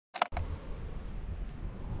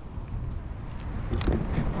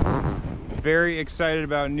Very excited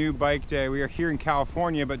about new bike day. We are here in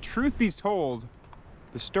California, but truth be told,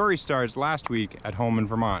 the story starts last week at home in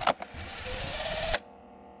Vermont.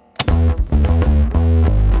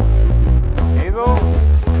 Hazel,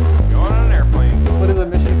 going on an airplane. What is a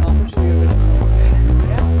mission accomplished? Are you a mission accomplished?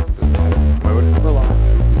 Yeah. Just test mode. We're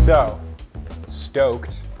live. So,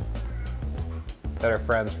 stoked that our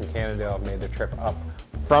friends from Cannondale have made their trip up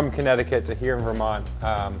from Connecticut to here in Vermont.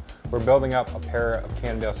 We're building up a pair of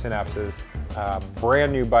Cannondale Synapses,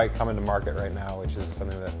 brand new bike coming to market right now, which is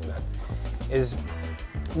something that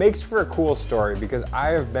makes for a cool story, because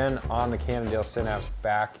I have been on the Cannondale Synapse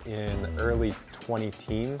back in the early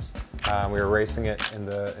 20-teens. We were racing it in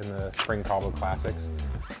the Spring Cobble Classics,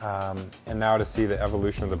 and now to see the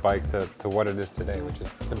evolution of the bike to what it is today, which is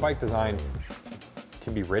the bike designed to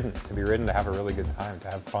be ridden, to have a really good time, to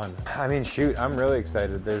have fun. I mean, shoot, I'm really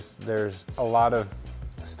excited. There's a lot of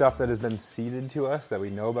stuff that has been seeded to us that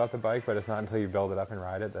we know about the bike, but it's not until you build it up and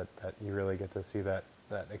ride it that you really get to see that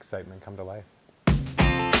excitement come to life.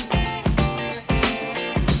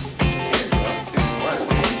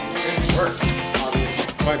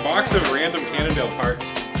 My box of random Cannondale parts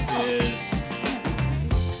is...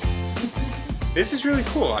 This is really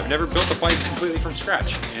cool. I've never built a bike completely from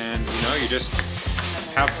scratch, and you know, you just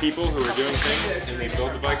have people who are doing things and they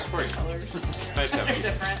build the bikes for you. It's nice to have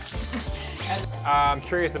people. I'm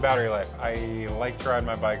curious the battery life. I like to ride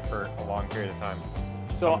my bike for a long period of time.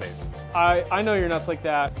 So Some days. I know you're nuts like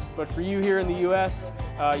that, but for you here in the US,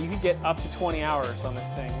 you could get up to 20 hours on this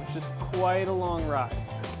thing, which is quite a long ride.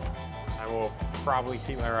 I will probably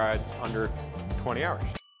keep my rides under 20 hours.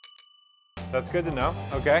 That's good to know.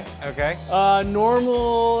 Okay, okay.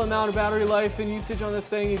 Normal amount of battery life and usage on this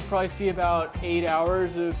thing, you'd probably see about 8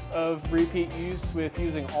 hours of repeat use with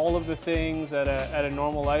using all of the things at a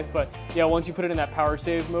normal life. But yeah, once you put it in that power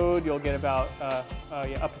save mode, you'll get about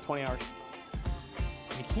up to 20 hours.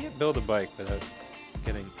 You can't build a bike without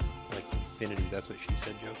getting like infinity. That's what she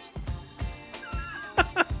said, jokes.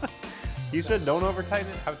 You said don't over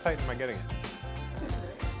tighten it? How tight am I getting it?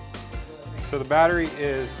 So the battery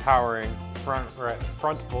is powering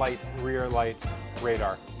front light, rear light,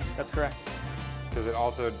 radar. That's correct. Does it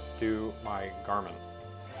also do my Garmin?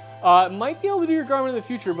 It might be able to do your Garmin in the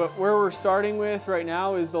future, but where we're starting with right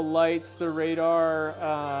now is the lights, the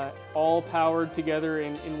radar, all powered together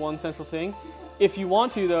in one central thing. If you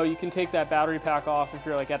want to, though, you can take that battery pack off if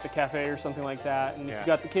you're like at the cafe or something like that, and if you've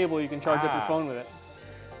got the cable, you can charge up your phone with it.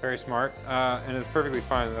 Very smart, and it's perfectly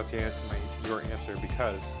fine that that's your answer,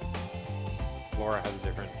 because Laura has a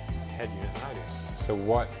different head unit than I do. So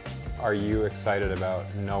what are you excited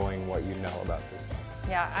about knowing what you know about this bike?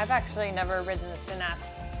 Yeah, I've actually never ridden the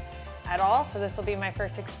Synapse at all, so this will be my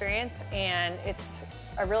first experience, and it's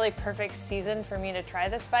a really perfect season for me to try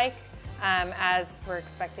this bike, as we're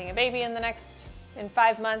expecting a baby in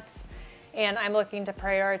 5 months, and I'm looking to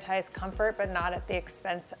prioritize comfort, but not at the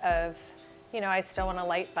expense of, you know, I still want a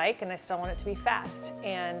light bike and I still want it to be fast,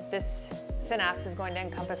 and this Synapse is going to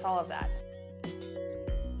encompass all of that.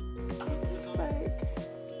 This bike,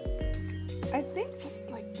 I think just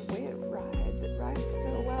like the way it rides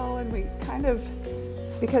so well, and we kind of,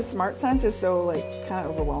 because SmartSense is so like kind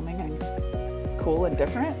of overwhelming and cool and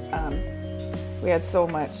different, we had so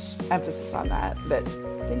much emphasis on that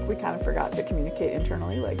I think we kind of forgot to communicate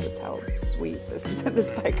internally like just how sweet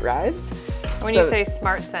this bike rides. When you say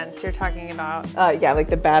SmartSense, you're talking about? Yeah, like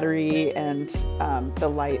the battery and the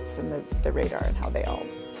lights and the radar and how they all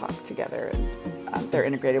talk together, and they're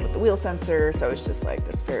integrated with the wheel sensor, so it's just like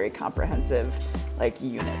this very comprehensive like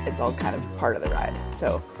unit. It's all kind of part of the ride,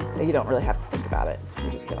 so you don't really have to think about it. You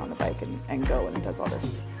just get on the bike and go, and it does all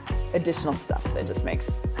this additional stuff that just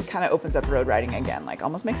kind of opens up road riding again, like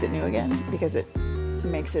almost makes it new again, because it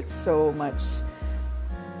makes it so much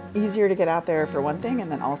easier to get out there for one thing,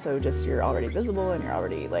 and then also just you're already visible and you're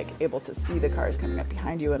already like able to see the cars coming up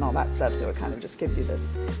behind you and all that stuff, so it kind of just gives you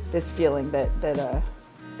this feeling that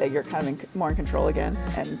you're kind of more in control again,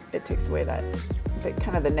 and it takes away that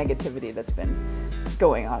kind of the negativity that's been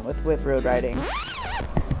going on with road riding.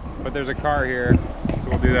 But there's a car here, so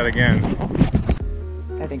we'll do that again.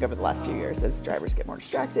 I think over the last few years, as drivers get more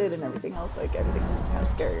distracted and everything else, like everything else is kind of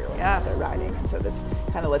scarier when they're riding, and so this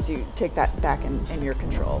kind of lets you take that back in your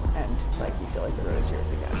control, and like you feel like the road is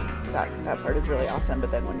yours again. That part is really awesome.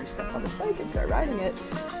 But then when you step on this bike and start riding it,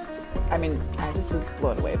 I mean, I just was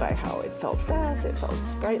blown away by how it felt fast, it felt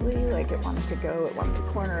sprightly, like it wanted to go, it wanted to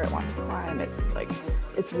corner, it wanted to climb.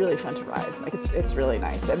 It's really fun to ride. Like it's really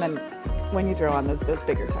nice. And then when you throw on those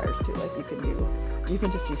bigger tires too, like you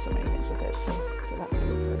can just do so many things with it. So that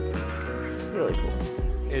was like really cool.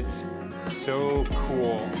 It's so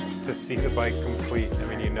cool to see the bike complete. I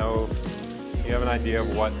mean, you know, you have an idea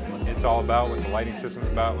of what it's all about, what the lighting system's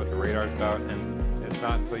about, what the radar's about, and it's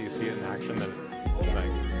not until you see it in action that it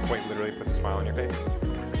like, quite literally puts a smile on your face.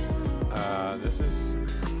 This is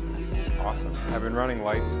awesome. I've been running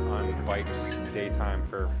lights on bikes daytime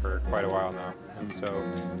for quite a while now, and so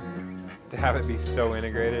to have it be so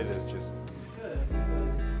integrated is just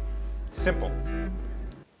simple,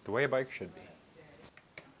 the way a bike should be.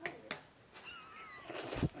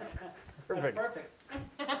 Perfect. Perfect.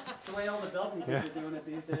 It's the way all the Belgian kids are doing it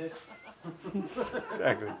these days.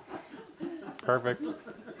 Exactly. Perfect.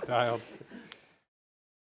 Dialed.